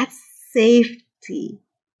that's safety.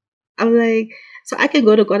 I'm like, so I can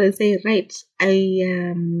go to God and say, right,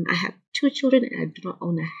 I have 2 children and I do not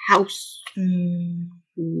own a house.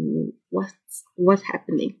 What's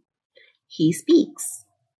happening? He speaks.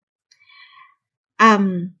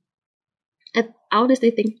 I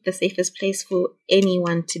honestly think the safest place for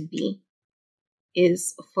anyone to be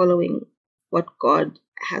is following what God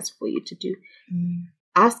has for you to do.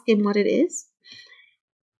 Ask Him what it is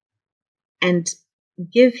and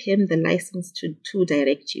give Him the license to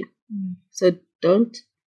direct you. So don't,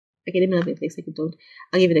 again, let me don't.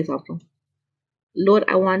 I'll give you an example. Lord,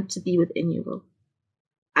 I want to be within your will.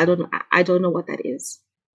 I don't know what that is.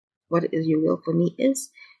 What is your will for me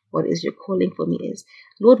is. What is your calling for me is.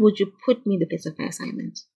 Lord, would you put me in the place of my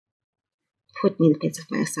assignment? Put me in the place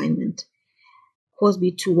of my assignment. Cause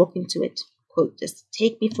me to walk into it. Just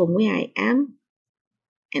take me from where I am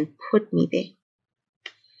and put me there.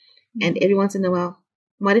 And every once in a while,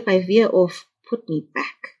 what if I veer off? Put me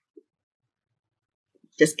back.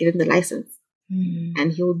 Just give Him the license.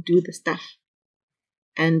 And He'll do the stuff.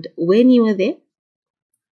 And when you are there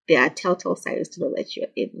are telltale signs to know that you're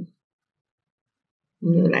in.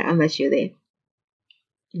 You're like, I'm not sure there.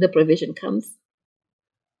 The provision comes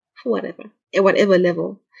for whatever. At whatever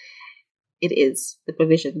level it is, the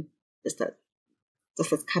provision just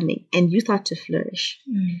starts coming. And you start to flourish.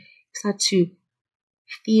 You start to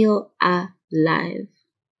feel alive.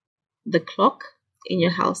 The clock in your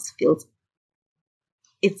house feels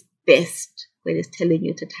its best when it's telling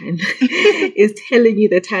you the time. It's telling you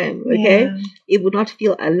the time, okay? Yeah. It would not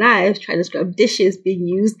feel alive trying to scrub dishes being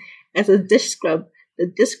used as a dish scrub. The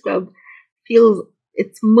dish scrub feels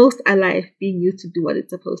it's most alive being used to do what it's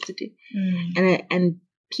supposed to do. And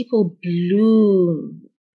people bloom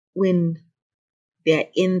when they're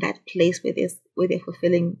in that place where they're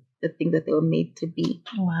fulfilling the thing that they were made to be.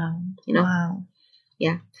 Wow. You know? Wow.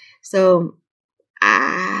 Yeah. So,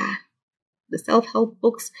 the self-help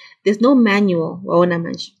books, there's no manual.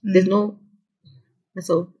 There's no,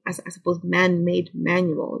 so I suppose, man-made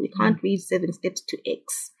manual. You can't read 7 steps to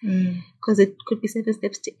X because it could be 7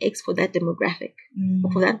 steps to X for that demographic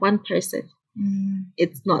or for that one person.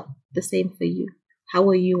 It's not the same for you. How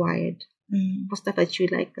are you wired? What stuff that you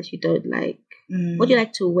like, that you don't like? What do you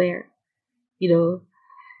like to wear? You know,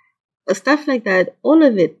 stuff like that. All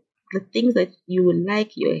of it, the things that you would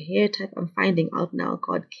like, your hair type. I'm finding out now,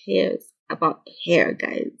 God cares about hair,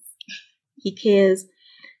 guys. He cares.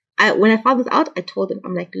 When I found this out, I told Him,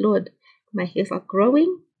 I'm like, Lord, my hair's not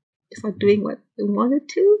growing. It's not doing what I wanted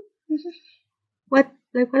to. What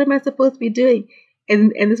am I supposed to be doing?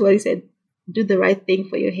 And this is what He said: do the right thing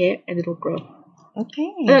for your hair, and it'll grow.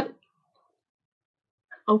 Okay.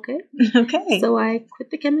 Okay. So I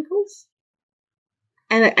quit the chemicals,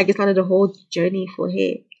 and I started a whole journey for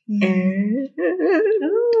hair. And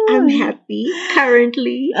I'm happy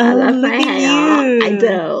currently. I love my hair. I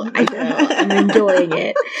know. I'm enjoying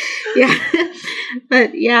it. Yeah.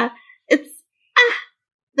 But yeah, it's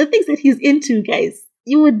the things that He's into, guys.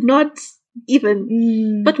 You would not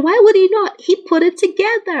even, but why would He not? He put it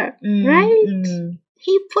together, right?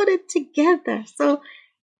 He put it together. So,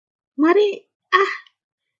 Mari,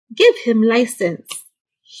 give Him license.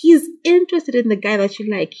 He's interested in the guy that you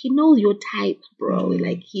like. He knows your type, bro.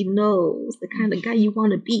 Like, He knows the kind of guy you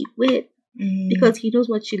want to be with because He knows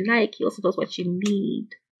what you like. He also knows what you need.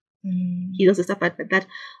 He knows the stuff that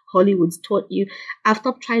Hollywood's taught you. I've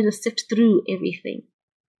stopped trying to sift through everything.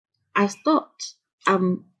 I've stopped.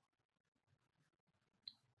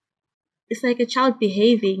 It's like a child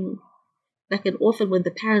behaving like an orphan when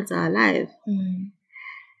the parents are alive.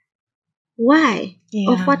 Why?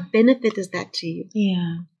 Yeah. Of what benefit is that to you?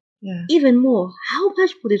 Yeah. Even more, how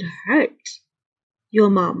much would it hurt your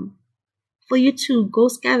mom for you to go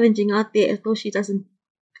scavenging out there as though she doesn't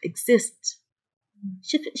exist?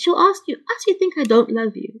 She'll ask you, think I don't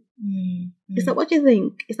love you? Is that what you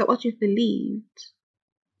think? Is that what you've believed?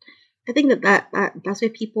 I think that's where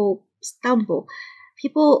people stumble.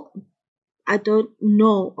 I don't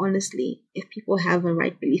know, honestly, if people have a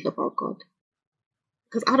right belief about God.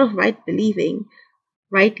 Because out of right believing,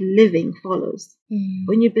 right living follows.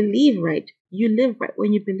 When you believe right, you live right.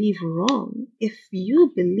 When you believe wrong, if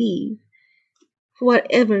you believe, for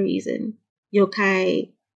whatever reason,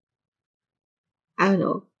 yokai, I don't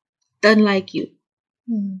know, don't like you.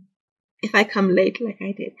 If I come late, like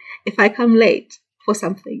I did, if I come late for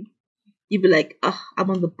something, you'd be like, I'm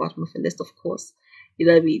on the bottom of the list, of course. You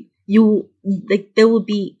know what I mean? there will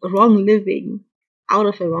be wrong living out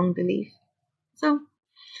of a wrong belief. So,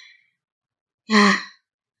 yeah,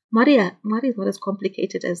 Maria is not as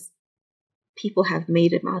complicated as people have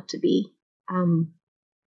made him out to be.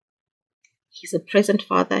 He's a present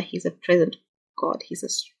Father. He's a present God. He's the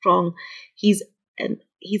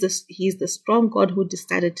strong God who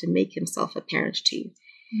decided to make himself apparent to you.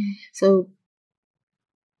 So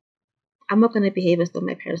I'm not going to behave as though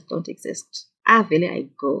my parents don't exist. I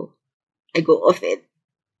go off it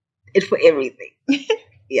for everything.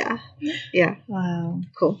 Yeah. Wow.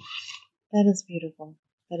 Cool. That is beautiful.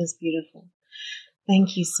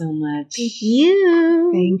 Thank you so much. Thank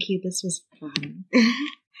you. Thank you. This was fun.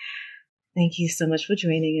 Thank you so much for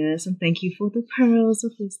joining us, and thank you for the pearls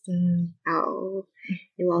of wisdom. Oh,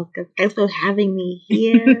 you're welcome. Thanks for having me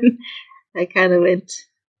here. I kind of went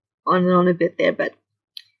on and on a bit there, but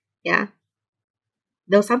yeah.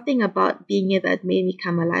 There was something about being here that made me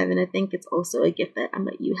come alive, and I think it's also a gift that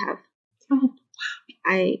you have. Oh,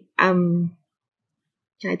 can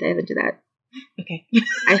I dive into that? Okay.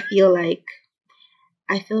 I feel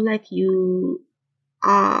like you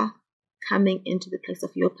are coming into the place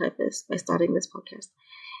of your purpose by starting this podcast,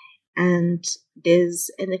 and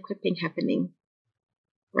there's an equipping happening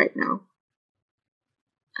right now.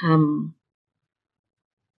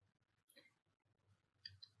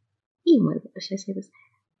 Should I say this?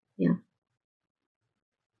 Yeah.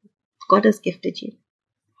 God has gifted you.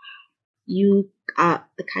 You are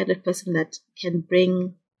the kind of person that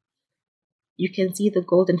you can see the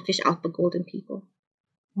golden fish out the golden people.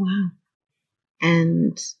 Wow.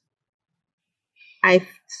 And I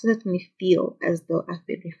certainly feel as though I've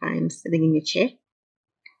been refined sitting in your chair.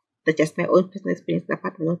 That's just my own personal experience. That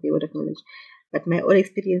part may not be a word of knowledge. But my own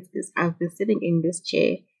experience is I've been sitting in this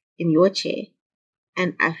chair, in your chair,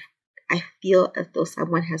 and I feel as though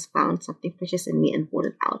someone has found something precious in me and brought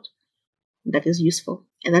it out that is useful.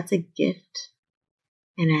 And that's a gift.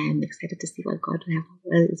 And I am excited to see what God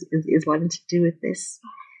is wanting to do with this.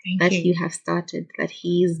 Thank you have started, that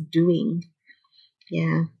He's doing.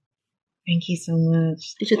 Yeah. Thank you so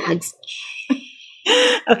much. You should hugs.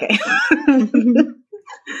 Okay.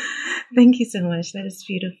 Thank you so much. That is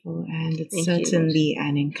beautiful. And it's certainly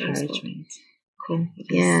an encouragement. Cool.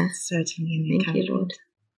 Yeah. Certainly an encouragement. You, Lord.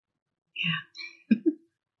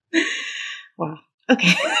 Yeah. Wow.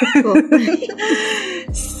 Okay. Cool.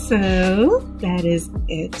 So that is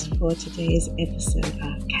it for today's episode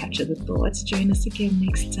of Capture the Thoughts. Join us again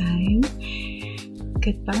next time.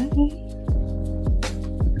 Goodbye.